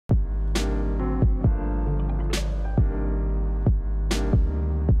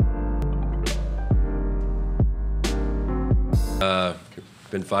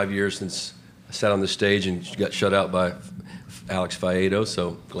Been 5 years since I sat on this stage and got shut out by Alex Faedo,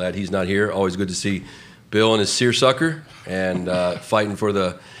 so glad he's not here. Always good to see Bill and his seersucker and fighting for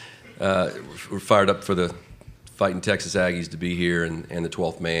the we're fired up for the fighting Texas Aggies to be here and the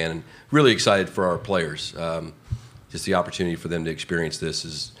 12th man, and really excited for our players. Just the opportunity for them to experience this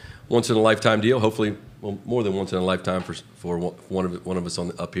is once in a lifetime deal. Hopefully, well, more than once in a lifetime for one of us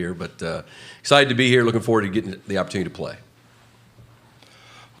up here. But excited to be here. Looking forward to getting the opportunity to play.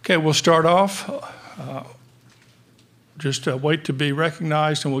 Okay, we'll start off. Just wait to be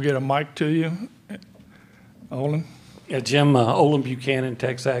recognized, and we'll get a mic to you. Olin? Yeah, Jim, Olin Buchanan,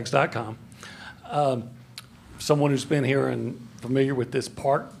 TexAgs.com. Someone who's been here and familiar with this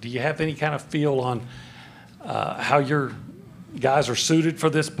park, do you have any kind of feel on how your guys are suited for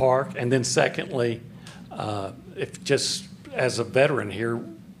this park? And then secondly, if just as a veteran here,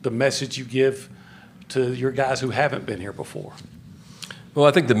 the message you give to your guys who haven't been here before? Well,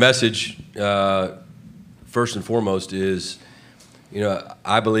 I think the message, first and foremost, is,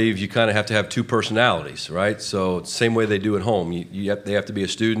 I believe you kind of have to have two personalities, right? So same way they do at home. They have to be a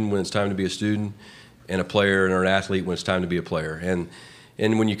student when it's time to be a student, and a player or an athlete when it's time to be a player.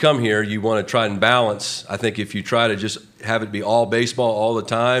 And when you come here, you want to try and balance. I think if you try to just have it be all baseball all the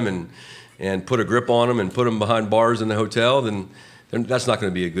time and put a grip on them and put them behind bars in the hotel, then that's not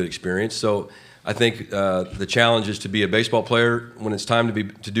going to be a good experience. So I think the challenge is to be a baseball player when it's time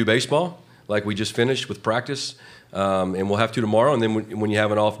to do baseball, like we just finished with practice, and we'll have to tomorrow. And then when you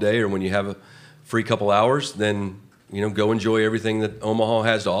have an off day or when you have a free couple hours, then go enjoy everything that Omaha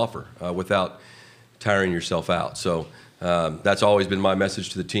has to offer without tiring yourself out. So that's always been my message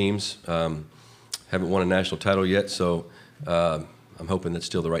to the teams. Haven't won a national title yet, so I'm hoping that's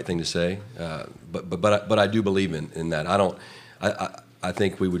still the right thing to say. But I do believe in that. I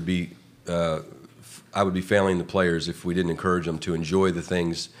think we would be. I would be failing the players if we didn't encourage them to enjoy the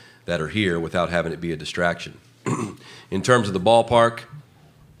things that are here without having it be a distraction. In terms of the ballpark,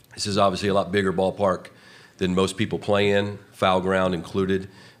 this is obviously a lot bigger ballpark than most people play in, foul ground included.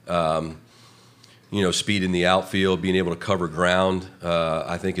 Speed in the outfield, being able to cover ground,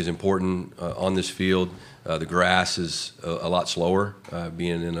 I think is important on this field. The grass is a lot slower,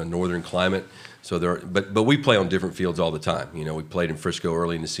 being in a northern climate. So but we play on different fields all the time. We played in Frisco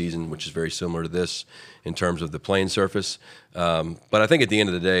early in the season, which is very similar to this in terms of the playing surface. But I think at the end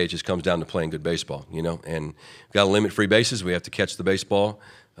of the day, it just comes down to playing good baseball. And we've got to limit free bases. We have to catch the baseball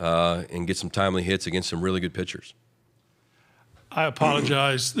and get some timely hits against some really good pitchers. I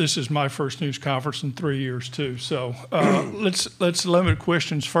apologize. This is my first news conference in 3 years too. So let's limit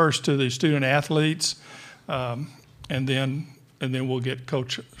questions first to the student athletes, and then we'll get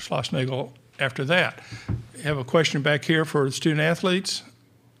Coach Schlossnagle after that. You have a question back here for the student athletes?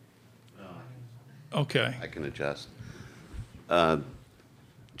 Okay. I can adjust. Joe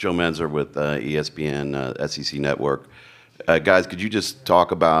Menzer with ESPN SEC Network. Guys, could you just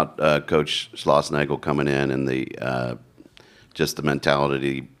talk about Coach Schlossnagle coming in and the just the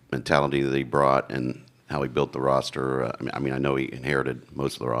mentality that he brought and how he built the roster? I mean, I know he inherited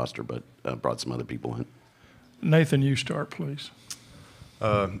most of the roster, but brought some other people in. Nathan, you start, please.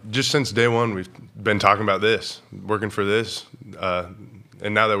 Just since day one, we've been talking about this, working for this.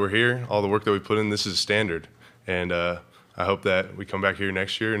 And now that we're here, all the work that we put in, this is standard. And I hope that we come back here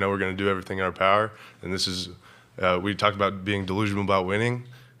next year and know we're going to do everything in our power. And this is, we talked about being delusional about winning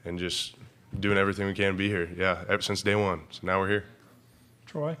and just doing everything we can to be here. Yeah, ever since day one. So now we're here.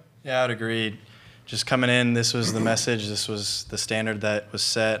 Troy? Yeah, I'd agree. Just coming in, this was the message. This was the standard that was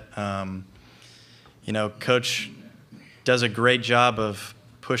set. Coach does a great job of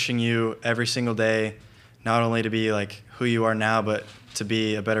pushing you every single day, not only to be like who you are now, but to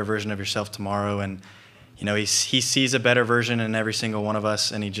be a better version of yourself tomorrow. And he sees a better version in every single one of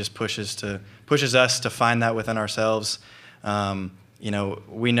us, and he just pushes us to find that within ourselves.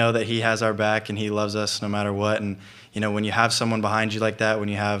 We know that he has our back and he loves us no matter what. And when you have someone behind you like that, when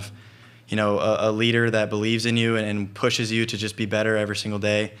you have a leader that believes in you and pushes you to just be better every single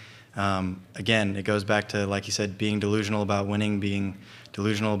day. Again, it goes back to, like you said, being delusional about winning, being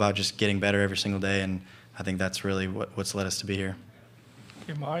delusional about just getting better every single day, and I think that's really what's led us to be here.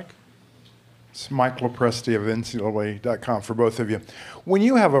 Okay, Mike? It's Mike Lopresti of NCAA.com for both of you. When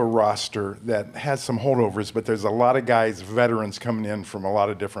you have a roster that has some holdovers, but there's a lot of guys, veterans coming in from a lot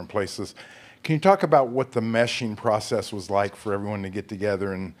of different places, can you talk about what the meshing process was like for everyone to get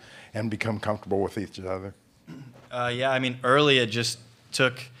together and become comfortable with each other? Early it just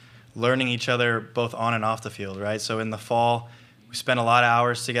took learning each other both on and off the field, right? So in the fall, we spent a lot of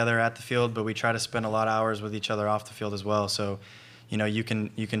hours together at the field, but we try to spend a lot of hours with each other off the field as well. So, you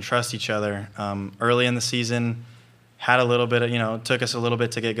can trust each other. Early in the season, had a little bit of, it took us a little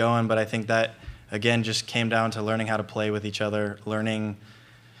bit to get going, but I think that, again, just came down to learning how to play with each other, learning,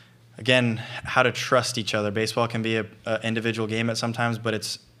 again, how to trust each other. Baseball can be a individual game at sometimes, but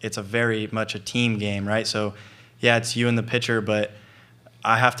it's a very much a team game, right? So, yeah, it's you and the pitcher, but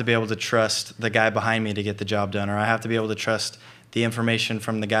I have to be able to trust the guy behind me to get the job done, or I have to be able to trust the information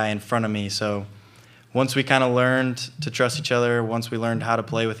from the guy in front of me. So once we kind of learned to trust each other, once we learned how to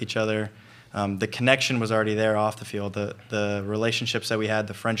play with each other, the connection was already there off the field. The relationships that we had,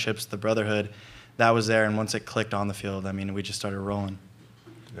 the friendships, the brotherhood, that was there. And once it clicked on the field, I mean, we just started rolling.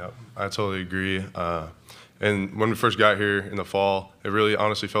 Yeah, I totally agree. And when we first got here in the fall, it really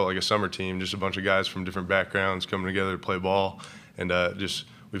honestly felt like a summer team, just a bunch of guys from different backgrounds coming together to play ball. And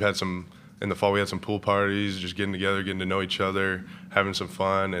we've had in the fall, we had some pool parties, just getting together, getting to know each other, having some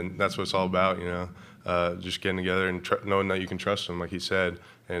fun. And that's what it's all about, just getting together and knowing that you can trust them, like he said.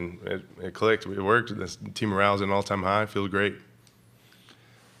 And it clicked. It worked. The team morale is at an all-time high. Feels great.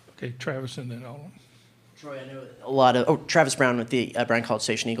 Okay, Travis, and then Olin. Troy, I know Travis Brown with the Bryan College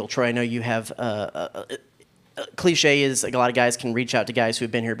Station Eagle. Troy, I know you have cliche is like a lot of guys can reach out to guys who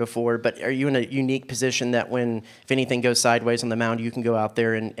have been here before, but are you in a unique position that if anything goes sideways on the mound, you can go out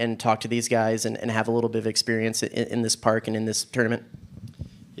there and talk to these guys and have a little bit of experience in this park and in this tournament?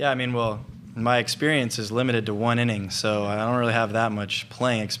 Yeah, I mean, well, my experience is limited to 1 inning, so I don't really have that much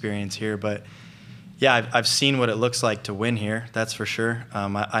playing experience here. But, yeah, I've seen what it looks like to win here, that's for sure.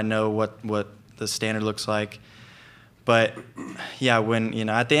 I know what the standard looks like. But, yeah, when,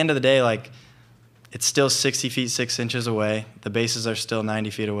 at the end of the day, like, it's still 60 feet 6 inches away. The bases are still 90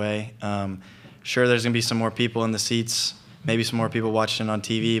 feet away. Sure, there's going to be some more people in the seats, maybe some more people watching on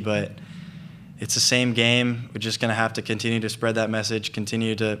TV, but it's the same game. We're just going to have to continue to spread that message,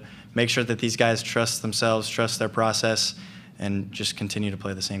 continue to make sure that these guys trust themselves, trust their process, and just continue to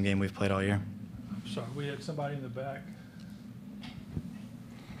play the same game we've played all year. Sorry, we had somebody in the back.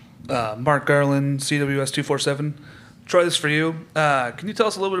 Mark Garland, CWS 247. Troy, this is for you. Can you tell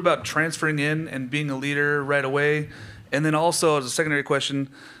us a little bit about transferring in and being a leader right away? And then also, as a secondary question,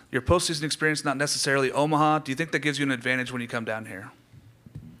 your postseason experience, not necessarily Omaha, do you think that gives you an advantage when you come down here?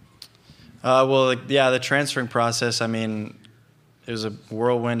 The transferring process, I mean, it was a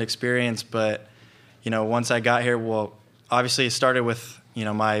whirlwind experience, but, once I got here, well, obviously it started with,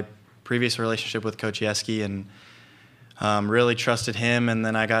 my previous relationship with Coach Yeski and really trusted him. And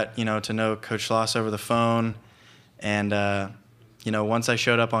then I got, to know Coach Schloss over the phone. And, once I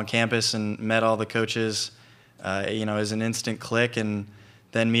showed up on campus and met all the coaches, it was an instant click, and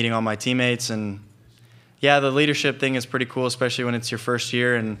then meeting all my teammates. And, yeah, the leadership thing is pretty cool, especially when it's your first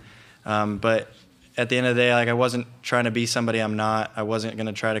year. And but at the end of the day, like, I wasn't trying to be somebody I'm not. I wasn't going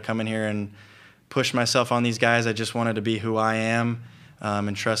to try to come in here and push myself on these guys. I just wanted to be who I am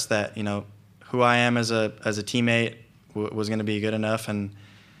and trust that, who I am as a teammate was going to be good enough. And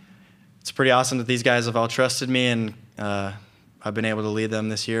it's pretty awesome that these guys have all trusted me, and I've been able to lead them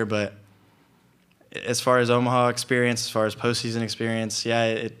this year. But as far as Omaha experience, as far as postseason experience,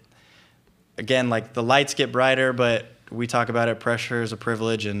 yeah, again, like, the lights get brighter, but we talk about it, pressure is a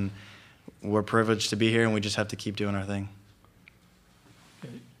privilege, and we're privileged to be here, and we just have to keep doing our thing.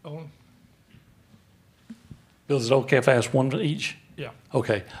 Okay, Olin? Bill, is it okay if I ask one each? Yeah.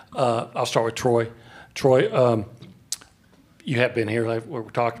 Okay. I'll start with Troy. Troy, you have been here, like we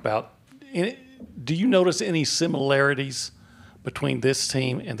talked about. Do you notice any similarities between this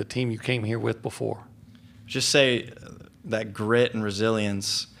team and the team you came here with before? Just say that grit and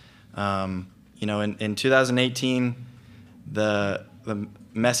resilience. In 2018, the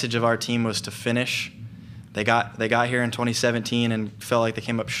message of our team was to finish. They got here in 2017 and felt like they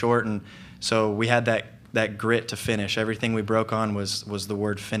came up short, and so we had that grit to finish. Everything we broke on was the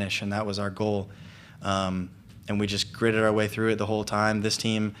word finish, and that was our goal. And we just gritted our way through it the whole time. This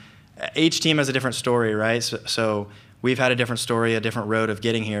team, each team has a different story, right? So we've had a different story, a different road of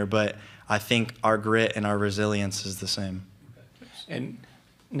getting here, but I think our grit and our resilience is the same. And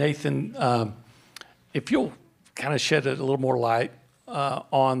Nathan, if you'll kind of shed a little more light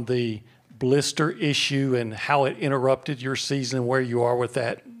on the blister issue and how it interrupted your season and where you are with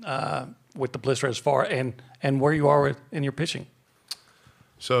that, with the blister as far, and where you are in your pitching.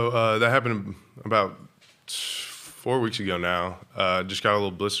 So that happened about 4 weeks ago now. Just got a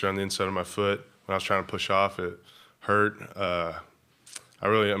little blister on the inside of my foot. When I was trying to push off, it hurt.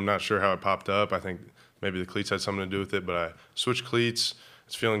 I'm not sure how it popped up. I think maybe the cleats had something to do with it, but I switched cleats.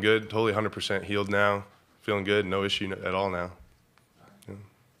 It's feeling good, totally 100% healed now. Feeling good, no issue at all now. Yeah.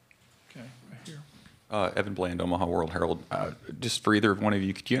 Okay, right here. Evan Bland, Omaha World Herald. Just for either one of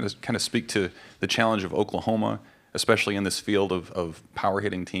you, could you kind of speak to the challenge of Oklahoma especially in this field of power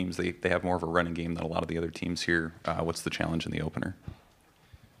hitting teams, they have more of a running game than a lot of the other teams here. What's the challenge in the opener?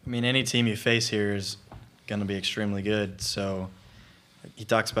 I mean, any team you face here is going to be extremely good. So he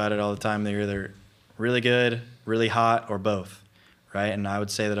talks about it all the time. They're either really good, really hot, or both, right? And I would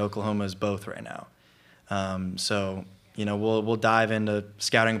say that Oklahoma is both right now. So, you know, we'll dive into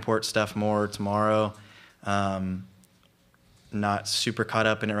scouting report stuff more tomorrow. Not super caught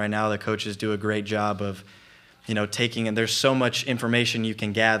up in it right now. The coaches do a great job of, you know, taking, and there's so much information you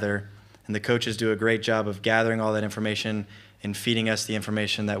can gather, and the coaches do a great job of gathering all that information and feeding us the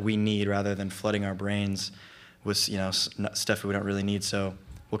information that we need rather than flooding our brains with, you know, stuff we don't really need. So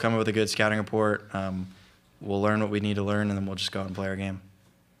we'll come up with a good scouting report. We'll learn what we need to learn, and then we'll just go out and play our game.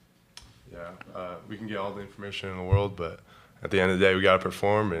 Yeah, we can get all the information in the world, but at the end of the day, we got to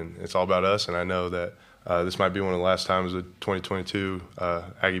perform, and it's all about us. And I know that this might be one of the last times the 2022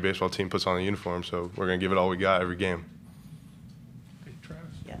 Aggie baseball team puts on the uniform, so we're going to give it all we got every game.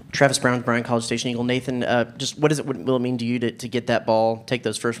 Yeah. Travis Brown, Bryan College Station Eagle. Nathan, just what will it mean to you to get that ball, take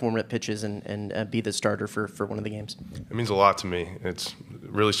those first warm-up pitches, and be the starter for one of the games? It means a lot to me. It's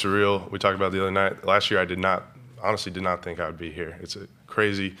really surreal. We talked about it the other night. Last year, I honestly did not think I would be here. It's a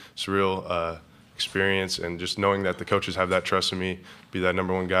crazy, surreal experience, and just knowing that the coaches have that trust in me, be that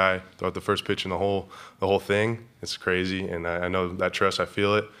number one guy, throw out the first pitch in the whole thing. It's crazy, and I know that trust. I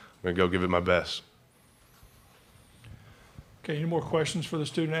feel it. I'm gonna go give it my best. Okay, any more questions for the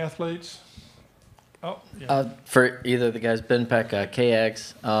student athletes? Oh, yeah. For either of the guys, Ben Peck,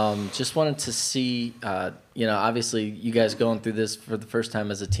 K-Ags, just wanted to see, you know, obviously you guys going through this for the first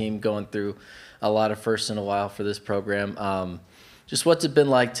time as a team, going through a lot of firsts in a while for this program. Just what's it been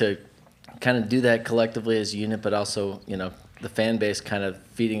like to kind of do that collectively as a unit, but also, you know, the fan base kind of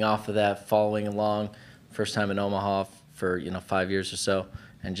feeding off of that, following along, first time in Omaha for, you know, 5 years or so,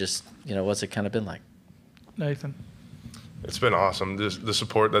 and just, you know, what's it kind of been like? Nathan. It's been awesome. The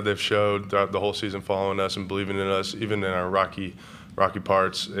support that they've showed throughout the whole season, following us and believing in us, even in our rocky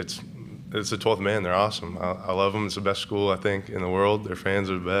parts. It's the 12th man. They're awesome. I love them. It's the best school, I think, in the world. Their fans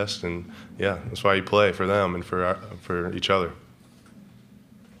are the best, and yeah, that's why you play, for them and for each other.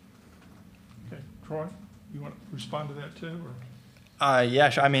 Okay, Troy, you want to respond to that too? Or? Yeah,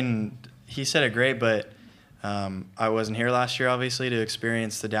 sure. I mean, he said it great, but I wasn't here last year, obviously, to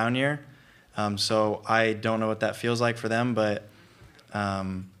experience the down year. So I don't know what that feels like for them, but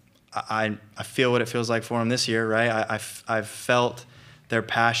I feel what it feels like for them this year, right? I've felt their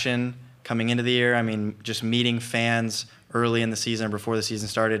passion coming into the year. I mean, just meeting fans early in the season, before the season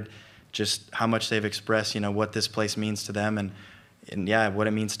started, just how much they've expressed, you know, what this place means to them and yeah, what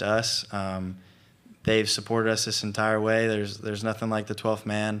it means to us. They've supported us this entire way. There's nothing like the 12th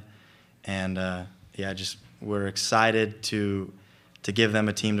man, and yeah, just we're excited to give them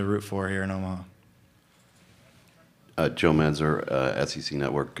a team to root for here in Omaha. Joe Menzer, SEC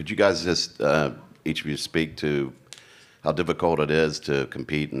Network. Could you guys just, each of you, speak to how difficult it is to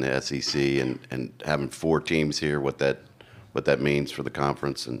compete in the SEC and having 4 teams here, what that means for the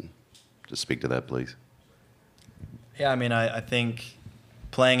conference, and just speak to that, please. Yeah, I mean, I think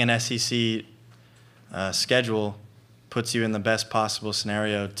playing an SEC schedule puts you in the best possible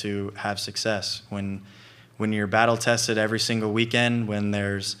scenario to have success. When you're battle tested every single weekend, when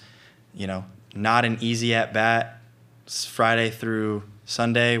there's, you know, not an easy at bat Friday through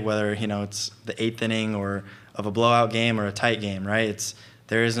Sunday, whether, you know, it's the 8th inning or of a blowout game or a tight game, right?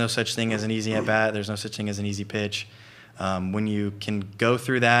 There is no such thing as an easy at bat. There's no such thing as an easy pitch. When you can go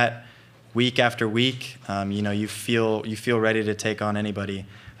through that week after week, you know, you feel ready to take on anybody.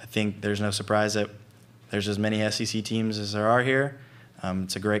 I think there's no surprise that there's as many SEC teams as there are here.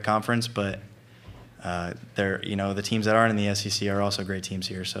 It's a great conference, but you know, the teams that aren't in the SEC are also great teams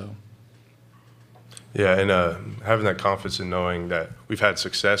here. So, yeah, and having that confidence in knowing that we've had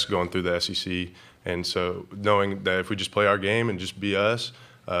success going through the SEC, and so knowing that if we just play our game and just be us,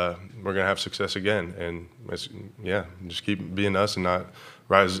 we're gonna have success again. And yeah, just keep being us and not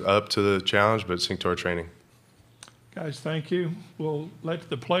rise up to the challenge, but sink to our training. Guys, thank you. We'll let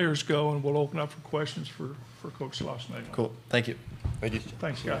the players go, and we'll open up for questions for Coach Schlossnagle. Cool. Thank you. Thank you.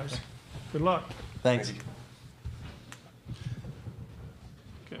 Thanks, guys. Good luck. Thanks.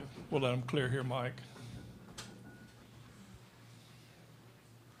 Okay, we'll let them clear here, Mike.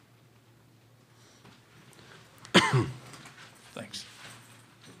 Thanks.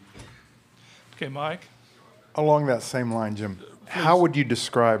 Okay, Mike. Along that same line, Jim, how would you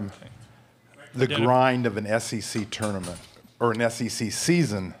describe the grind of an SEC tournament or an SEC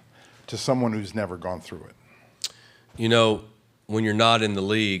season to someone who's never gone through it? You know, when you're not in the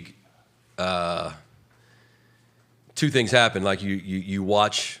league, 2 things happen. Like you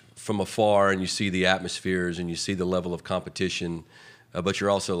watch from afar and you see the atmospheres and you see the level of competition, but you're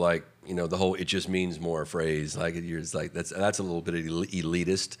also like, you know, the whole "it just means more" phrase. Like you're just like that's a little bit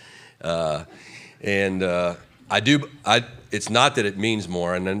elitist, it's not that it means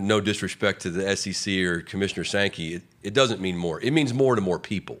more, and no disrespect to the SEC or Commissioner Sankey, it doesn't mean more. It means more to more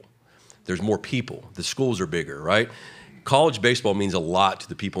people. There's more people. The schools are bigger, right? College baseball means a lot to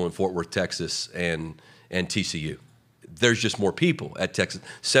the people in Fort Worth, Texas, and TCU. There's just more people at Texas.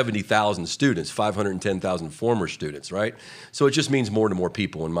 70,000 students, 510,000 former students, right? So it just means more to more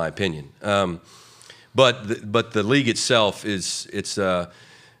people, in my opinion. But the league itself it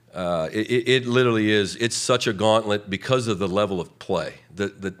literally is. It's such a gauntlet because of the level of play.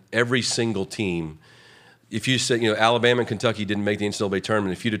 Every single team. If you said, you know, Alabama and Kentucky didn't make the NCAA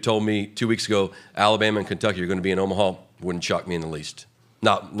tournament, if you'd have told me 2 weeks ago Alabama and Kentucky are going to be in Omaha, wouldn't shock me in the least.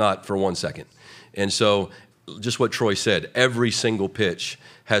 Not for 1 second. And so, just what Troy said, every single pitch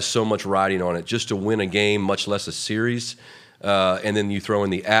has so much riding on it just to win a game, much less a series. And then you throw in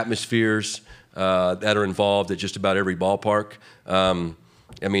the atmospheres that are involved at just about every ballpark. I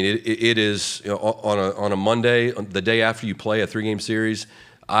mean, it is, you know, on a Monday, the day after you play a 3-game series.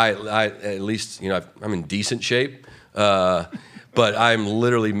 I at least, you know, I'm in decent shape, but I'm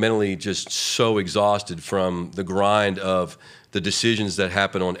literally mentally just so exhausted from the grind of the decisions that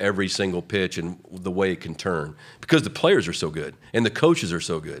happen on every single pitch and the way it can turn, because the players are so good and the coaches are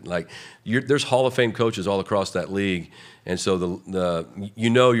so good. Like there's Hall of Fame coaches all across that league, and so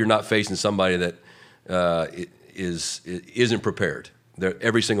you're not facing somebody that isn't prepared.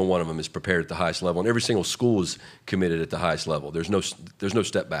 Every single one of them is prepared at the highest level, and every single school is committed at the highest level. There's no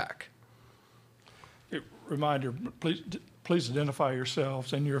step back. Reminder, please identify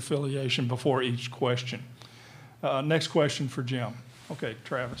yourselves and your affiliation before each question. Next question for Jim. Okay,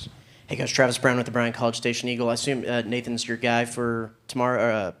 Travis. Hey, Coach. Travis Brown with the Bryan College Station Eagle. I assume Nathan's your guy for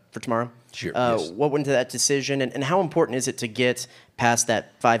tomorrow. Sure. Yes. What went into that decision, and how important is it to get past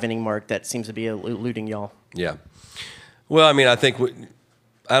that 5-inning mark that seems to be eluding y'all? Yeah. Well, I mean, I think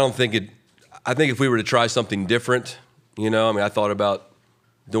if we were to try something different, you know, I mean, I thought about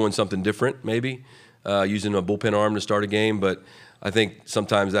doing something different, maybe using a bullpen arm to start a game, but I think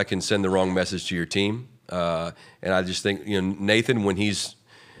sometimes that can send the wrong message to your team. And I just think, you know, Nathan, when he's,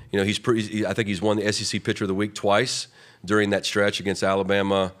 you know, I think he's won the SEC Pitcher of the Week twice during that stretch against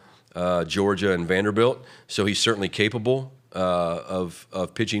Alabama, Georgia, and Vanderbilt. So he's certainly capable of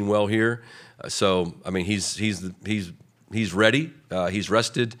pitching well here. So I mean, he's ready. He's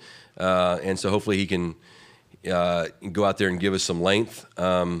rested, and so hopefully he can go out there and give us some length.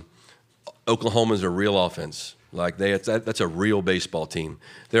 Oklahoma's a real offense. Like that's a real baseball team.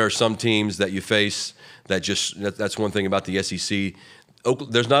 There are some teams that you face that's one thing about the SEC.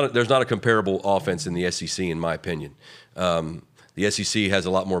 There's not a comparable offense in the SEC, in my opinion. The SEC has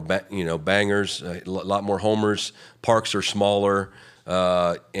a lot more bangers, a lot more homers. Parks are smaller,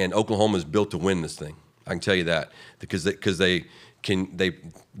 and Oklahoma's built to win this thing. I can tell you that because the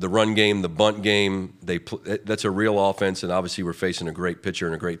run game, the bunt game, that's a real offense, and obviously we're facing a great pitcher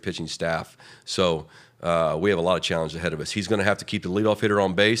and a great pitching staff. So we have a lot of challenge ahead of us. He's going to have to keep the leadoff hitter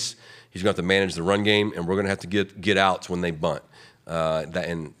on base. He's going to have to manage the run game, and we're going to have to get outs when they bunt,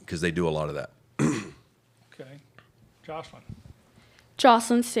 because they do a lot of that. Okay, Jocelyn.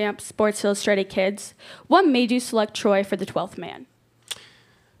 Jocelyn Stamp, Sports Illustrated Kids. What made you select Troy for the 12th man?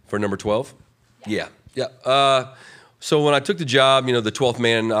 For number 12? Yeah. So when I took the job, you know, the 12th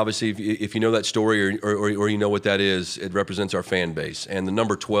man, obviously, if you know that story or you know what that is, it represents our fan base. And the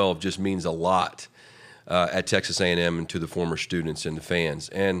number 12 just means a lot at Texas A&M and to the former students and the fans.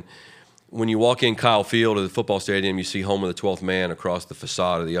 And when you walk in Kyle Field or the football stadium, you see home of the 12th man across the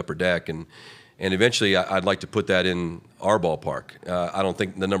facade of the upper deck. And eventually I'd like to put that in our ballpark. I don't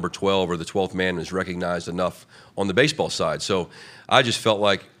think the number 12 or the 12th man is recognized enough on the baseball side. So I just felt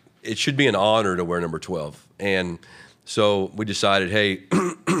like it should be an honor to wear number 12. And so we decided, hey,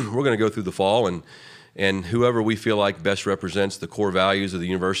 we're going to go through the fall, and whoever we feel like best represents the core values of the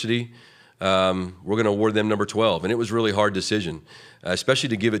university, we're going to award them number 12. And it was a really hard decision, especially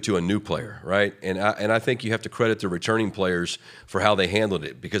to give it to a new player, right? And I think you have to credit the returning players for how they handled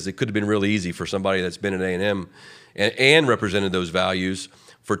it, because it could have been really easy for somebody that's been at A&M and represented those values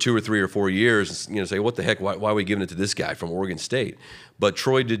for 2 or 3 or 4 years, you know, say, what the heck, why are we giving it to this guy from Oregon State? But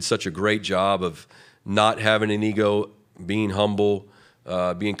Troy did such a great job of not having an ego, being humble,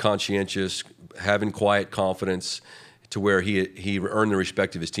 being conscientious, having quiet confidence, to where he earned the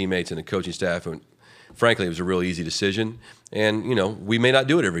respect of his teammates and the coaching staff. And frankly, it was a real easy decision. And, you know, we may not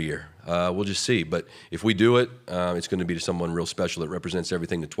do it every year. We'll just see. But if we do it, it's going to be to someone real special that represents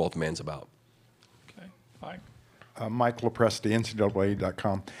everything the 12th man's about. Okay, Mike. Mike Lopresti,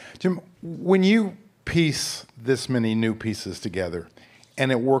 NCAA.com. Jim, when you piece this many new pieces together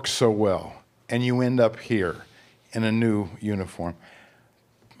and it works so well and you end up here in a new uniform,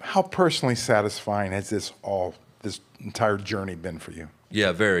 how personally satisfying has this entire journey been for you?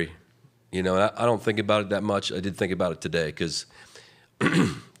 Yeah, very. You know, I don't think about it that much. I did think about it today because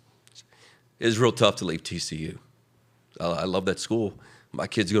it's real tough to leave TCU. I love that school. My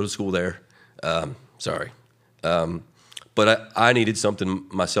kids go to school there. But I needed something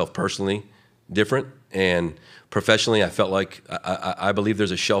myself personally different, and professionally I felt like I believe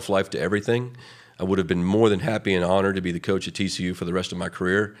there's a shelf life to everything. I would have been more than happy and honored to be the coach at TCU for the rest of my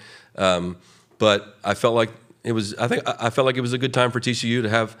career. But I felt like I felt like it was a good time for TCU to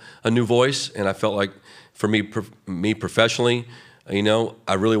have a new voice, and I felt like for me professionally, you know,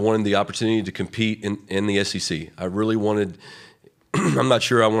 I really wanted the opportunity to compete in the SEC. I really wanted. I'm not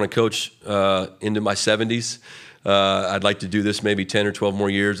sure I want to coach into my 70s. I'd like to do this maybe 10 or 12 more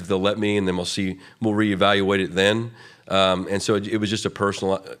years if they'll let me, and then we'll reevaluate it then. And so it was just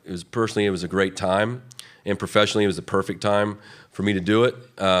it was a great time, and professionally it was the perfect time for me to do it.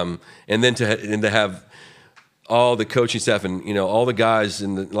 And then to have all the coaching staff and, you know, all the guys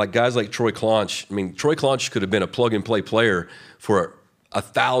guys like Troy Claunch. I mean, Troy Claunch could have been a plug-and-play player for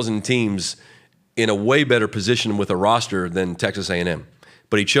 1,000 teams in a way better position with a roster than Texas A&M.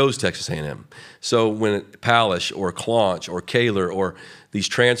 But he chose Texas A&M. So when Palish or Claunch or Kaler or these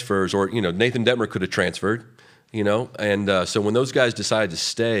transfers, or, you know, Nathan Detmer could have transferred, you know. And so when those guys decided to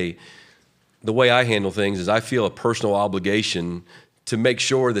stay, the way I handle things is I feel a personal obligation to make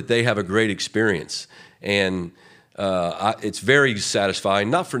sure that they have a great experience. And it's very satisfying,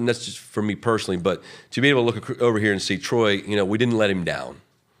 not just for me personally, but to be able to look over here and see Troy, you know, we didn't let him down.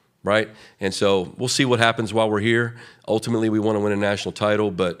 Right? And so we'll see what happens while we're here. Ultimately, we want to win a national title,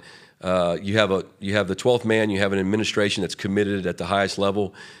 but you have the 12th man, you have an administration that's committed at the highest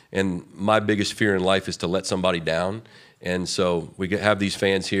level, and my biggest fear in life is to let somebody down. And so we have these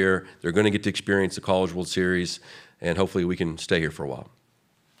fans here. They're going to get to experience the College World Series, and hopefully we can stay here for a while.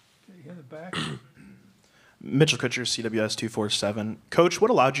 Okay, in the back. Mitchell Kutcher, CWS 247. Coach, what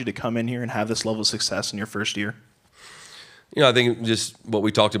allowed you to come in here and have this level of success in your first year? You know, I think just what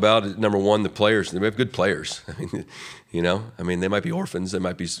we talked about, number one, the players. We have good players. I mean, you know, they might be orphans. They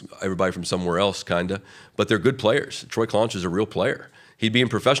might be everybody from somewhere else, kind of. But they're good players. Troy Claunch is a real player. He'd be in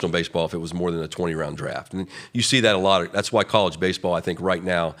professional baseball if it was more than a 20-round draft. And you see that a lot. That's why college baseball, I think right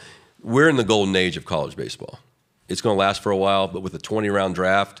now, we're in the golden age of college baseball. It's going to last for a while, but with a 20-round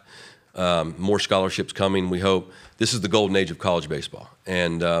draft, more scholarships coming, we hope. This is the golden age of college baseball.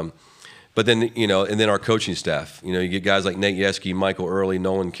 And but then, you know, and then our coaching staff. You know, you get guys like Nate Yeske, Michael Early,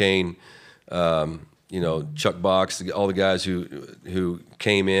 Nolan Kane, you know, Chuck Box, all the guys who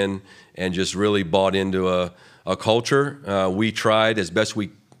came in and just really bought into a culture. We tried as best we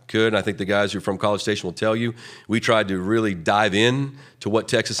could, and I think the guys who are from College Station will tell you, we tried to really dive in to what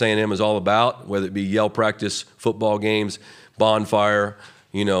Texas A&M is all about, whether it be yell practice, football games, bonfire,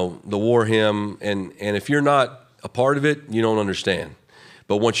 you know, the war hymn, and if you're not a part of it, you don't understand.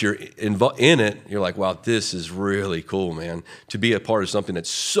 But once you're in it, you're like, wow, this is really cool, man. To be a part of something that's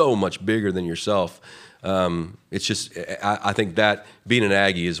so much bigger than yourself, it's just, I think that being an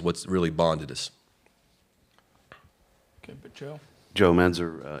Aggie is what's really bonded us. Okay, but Joe? Joe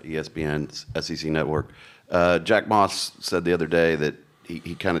Menzer, ESPN, SEC Network. Jack Moss said the other day that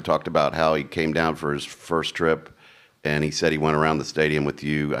he kind of talked about how he came down for his first trip, and he said he went around the stadium with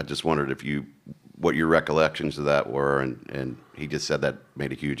you. I just wondered what your recollections of that were, and he just said that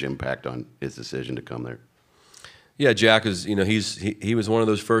made a huge impact on his decision to come there. Yeah, Jack is, you know, he was one of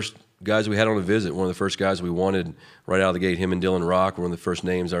those first guys we had on a visit, one of the first guys we wanted right out of the gate. Him and Dylan Rock were one of the first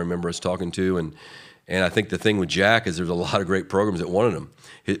names I remember us talking to, and I think the thing with Jack is there's a lot of great programs that wanted him.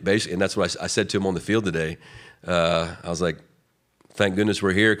 Basically, and that's what I said to him on the field today. I was like, thank goodness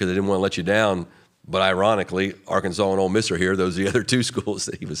we're here because I didn't want to let you down. But ironically, Arkansas and Ole Miss are here. Those are the other two schools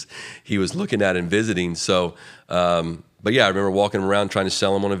that he was looking at and visiting. So, but yeah, I remember walking around trying to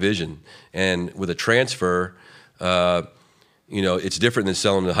sell him on a vision. And with a transfer, you know, it's different than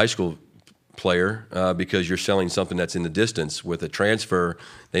selling to a high school player because you're selling something that's in the distance. With a transfer,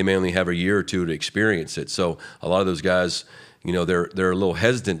 they may only have a year or two to experience it. So a lot of those guys, you know, they're a little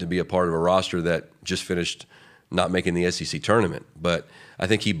hesitant to be a part of a roster that just finished not making the SEC tournament. But I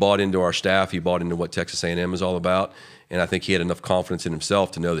think he bought into our staff. He bought into what Texas A&M is all about, and I think he had enough confidence in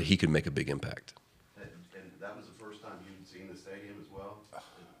himself to know that he could make a big impact. And that was the first time you'd seen the stadium as well? I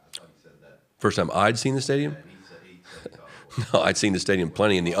thought he said that. First time I'd seen the stadium? Yeah, he said No, I'd seen the stadium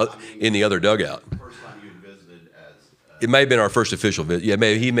plenty in the other dugout. The first time you had visited as It may have been our first official visit. Yeah,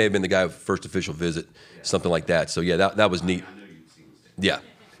 he may have been the guy with first official visit, something like that. So, yeah, that was neat. Yeah,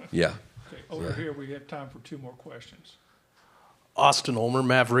 yeah. Okay, over here, we have time for 2 more questions. Austin Ulmer,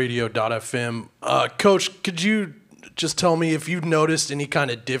 MavRadio.fm. Coach, could you just tell me if you've noticed any kind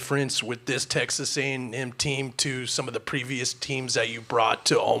of difference with this Texas A&M team to some of the previous teams that you brought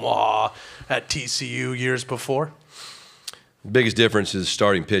to Omaha at TCU years before? Biggest difference is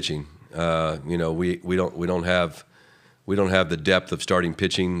starting pitching. You know, we don't have the depth of starting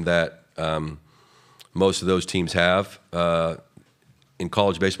pitching that most of those teams have. In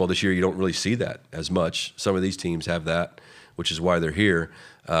college baseball this year, you don't really see that as much. Some of these teams have that, which is why they're here.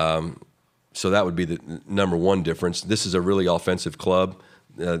 So that would be the number one difference. This is a really offensive club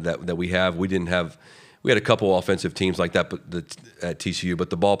that we have. We had a couple offensive teams like that at TCU, but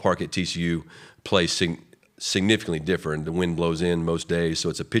the ballpark at TCU plays significantly different. The wind blows in most days, so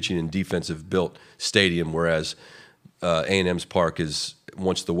it's a pitching and defensive built stadium, whereas A&M's park is,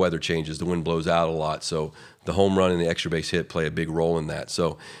 once the weather changes, the wind blows out a lot. So the home run and the extra base hit play a big role in that.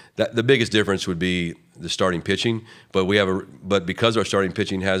 So the biggest difference would be the starting pitching. But but because our starting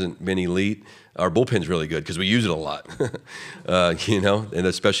pitching hasn't been elite, our bullpen's really good because we use it a lot. You know, and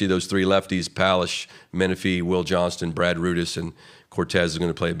especially those 3 lefties: Palish, Menifee, Will Johnston, Brad Rudis, and Cortez is going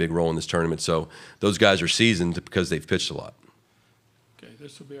to play a big role in this tournament. So those guys are seasoned because they've pitched a lot. Okay,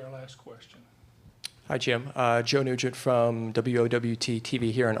 this will be our last question. Hi, Jim. Joe Nugent from WOWT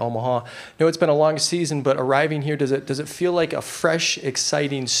TV here in Omaha. I know it's been a long season, but arriving here, does it feel like a fresh,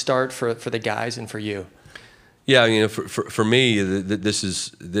 exciting start for the guys and for you? Yeah, you know, for me, this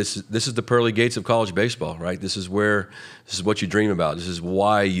is the pearly gates of college baseball, right? This is what you dream about. This is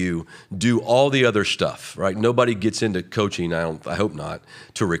why you do all the other stuff, right? Nobody gets into coaching, I hope not,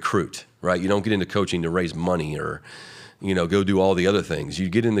 to recruit, right? You don't get into coaching to raise money or, you know, go do all the other things. You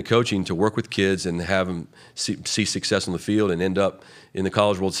get into coaching to work with kids and have them see success on the field and end up in the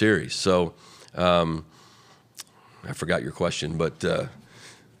College World Series. So, I forgot your question, but the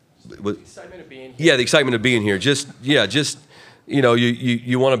excitement of being here. Yeah, the excitement of being here. Just you know,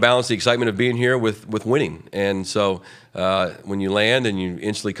 you want to balance the excitement of being here with winning. And so when you land and you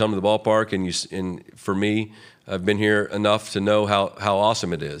instantly come to the ballpark, and for me, I've been here enough to know how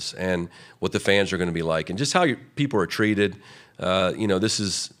awesome it is and what the fans are going to be like and just how people are treated. You know, this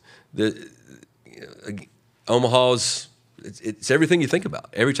is Omaha's. It's everything you think about.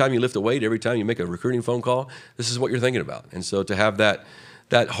 Every time you lift a weight, every time you make a recruiting phone call, this is what you're thinking about. And so to have that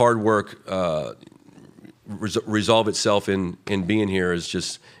hard work resolve itself in being here is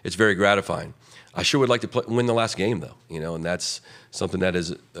just, it's very gratifying. I sure would like to win the last game, though, you know, and that's something that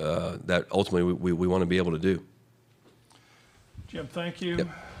is that ultimately we want to be able to do. Jim, thank you.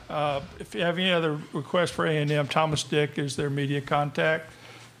 Yep. If you have any other requests for A&M, Thomas Dick is their media contact.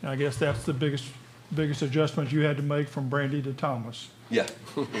 And I guess that's the biggest adjustment you had to make from Brandy to Thomas. Yeah,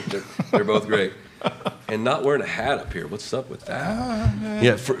 they're both great. And not wearing a hat up here. What's up with that?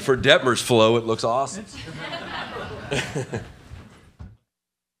 Yeah, for Detmer's flow, it looks awesome.